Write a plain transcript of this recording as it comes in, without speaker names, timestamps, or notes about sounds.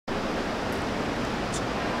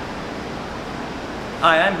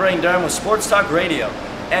Hi, I'm Brain Durham with Sports Talk Radio,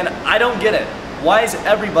 and I don't get it. Why is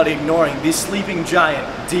everybody ignoring the sleeping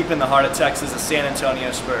giant deep in the heart of Texas, the San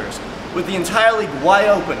Antonio Spurs? With the entire league wide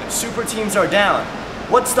open, super teams are down.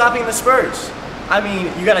 What's stopping the Spurs? I mean,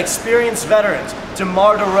 you got experienced veterans,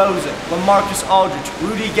 DeMar DeRozan, LaMarcus Aldridge,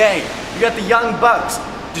 Rudy Gay. You got the young Bucks,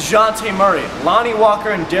 DeJounte Murray, Lonnie Walker,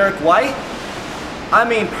 and Derek White. I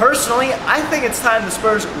mean, personally, I think it's time the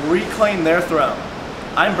Spurs reclaim their throne.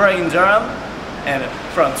 I'm Brain Durham, and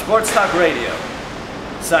from Sports Talk Radio,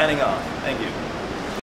 signing off. Thank you.